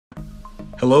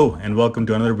Hello and welcome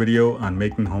to another video on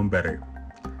making home better.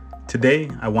 Today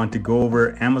I want to go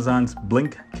over Amazon's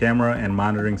Blink camera and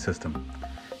monitoring system,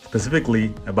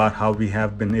 specifically about how we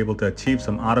have been able to achieve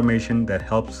some automation that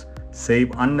helps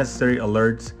save unnecessary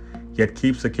alerts yet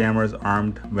keeps the cameras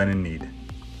armed when in need.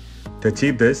 To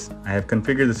achieve this, I have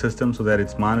configured the system so that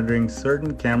it's monitoring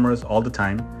certain cameras all the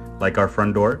time, like our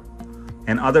front door,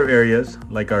 and other areas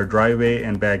like our driveway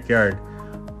and backyard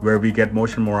where we get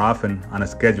motion more often on a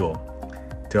schedule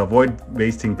to avoid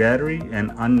wasting battery and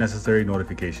unnecessary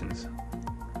notifications.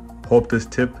 Hope this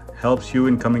tip helps you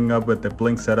in coming up with a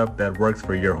Blink setup that works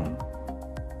for your home.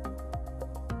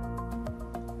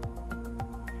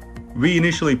 We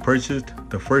initially purchased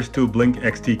the first two Blink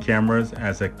XT cameras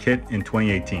as a kit in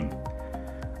 2018.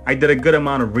 I did a good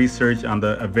amount of research on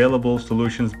the available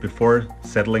solutions before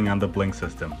settling on the Blink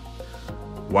system.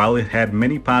 While it had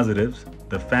many positives,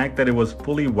 the fact that it was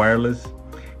fully wireless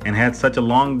and had such a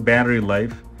long battery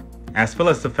life, as well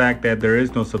as the fact that there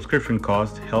is no subscription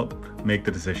cost, helped make the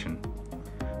decision.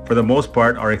 For the most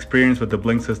part, our experience with the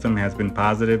Blink system has been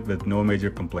positive with no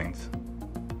major complaints.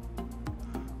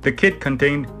 The kit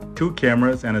contained two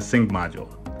cameras and a sync module.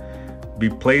 We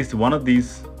placed one of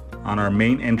these on our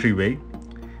main entryway.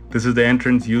 This is the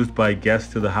entrance used by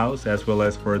guests to the house as well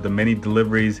as for the many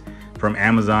deliveries from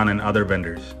Amazon and other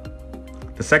vendors.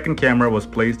 The second camera was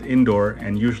placed indoor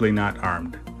and usually not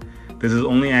armed. This is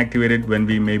only activated when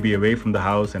we may be away from the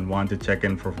house and want to check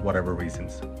in for whatever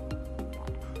reasons.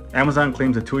 Amazon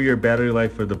claims a 2-year battery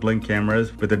life for the Blink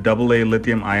cameras with the AA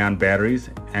lithium-ion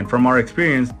batteries, and from our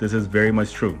experience, this is very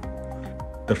much true.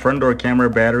 The front door camera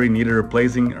battery needed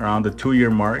replacing around the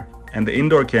 2-year mark, and the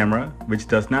indoor camera, which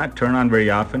does not turn on very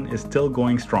often, is still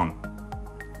going strong.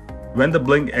 When the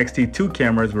Blink XT2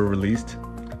 cameras were released,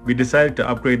 we decided to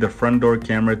upgrade the front door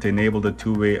camera to enable the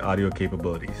two-way audio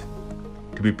capabilities.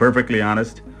 To be perfectly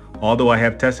honest, although I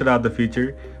have tested out the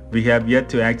feature, we have yet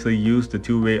to actually use the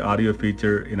two-way audio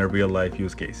feature in a real-life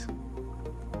use case.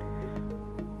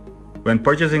 When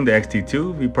purchasing the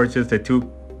XT2, we purchased a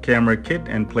 2-camera kit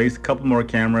and placed a couple more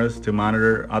cameras to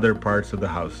monitor other parts of the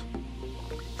house,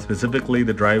 specifically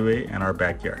the driveway and our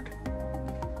backyard.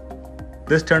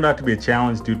 This turned out to be a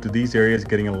challenge due to these areas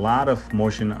getting a lot of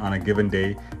motion on a given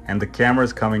day and the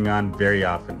cameras coming on very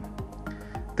often.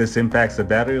 This impacts the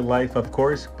battery life, of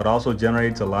course, but also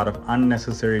generates a lot of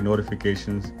unnecessary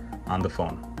notifications on the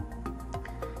phone.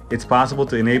 It's possible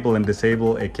to enable and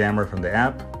disable a camera from the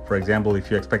app. For example,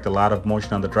 if you expect a lot of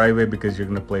motion on the driveway because you're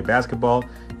going to play basketball,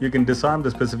 you can disarm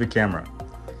the specific camera.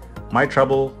 My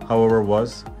trouble, however,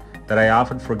 was that I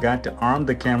often forgot to arm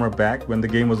the camera back when the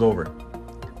game was over.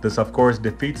 This, of course,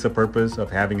 defeats the purpose of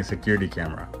having a security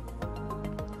camera.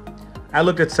 I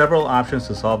looked at several options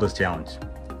to solve this challenge.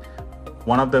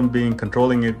 One of them being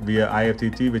controlling it via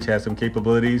IFTT, which has some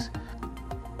capabilities,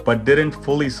 but didn't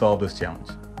fully solve this challenge.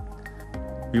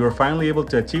 We were finally able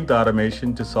to achieve the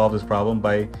automation to solve this problem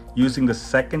by using the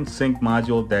second sync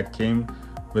module that came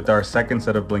with our second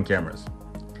set of Blink cameras.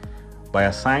 By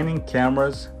assigning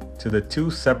cameras to the two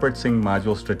separate sync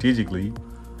modules strategically,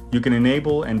 you can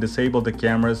enable and disable the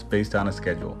cameras based on a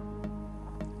schedule.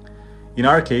 In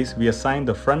our case, we assigned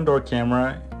the front door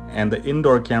camera and the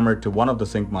indoor camera to one of the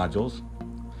sync modules.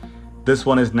 This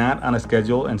one is not on a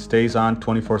schedule and stays on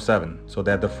 24/7 so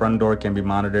that the front door can be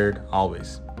monitored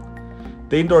always.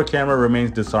 The indoor camera remains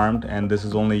disarmed and this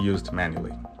is only used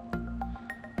manually.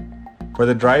 For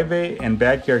the driveway and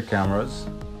backyard cameras,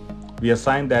 we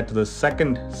assigned that to the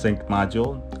second sync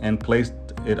module and placed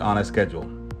it on a schedule.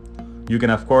 You can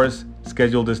of course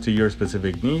schedule this to your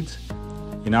specific needs.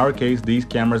 In our case, these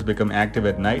cameras become active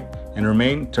at night and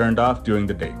remain turned off during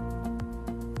the day.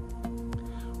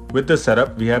 With this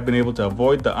setup, we have been able to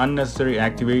avoid the unnecessary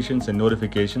activations and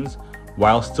notifications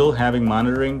while still having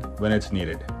monitoring when it's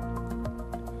needed.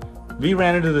 We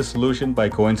ran into this solution by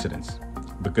coincidence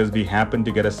because we happened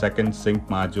to get a second sync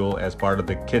module as part of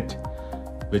the kit,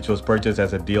 which was purchased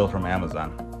as a deal from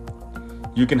Amazon.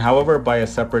 You can, however, buy a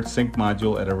separate sync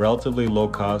module at a relatively low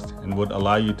cost and would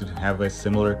allow you to have a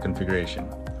similar configuration.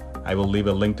 I will leave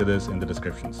a link to this in the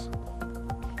descriptions.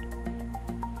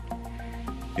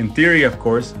 In theory, of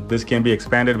course, this can be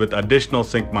expanded with additional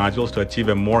sync modules to achieve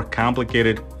a more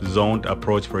complicated zoned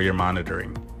approach for your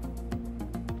monitoring.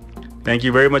 Thank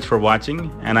you very much for watching,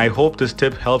 and I hope this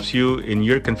tip helps you in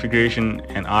your configuration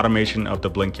and automation of the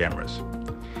Blink cameras.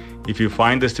 If you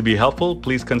find this to be helpful,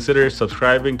 please consider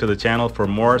subscribing to the channel for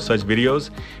more such videos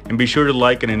and be sure to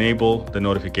like and enable the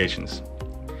notifications.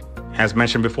 As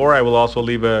mentioned before, I will also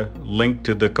leave a link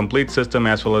to the complete system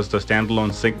as well as the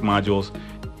standalone sync modules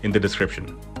in the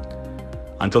description.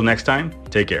 Until next time,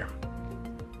 take care.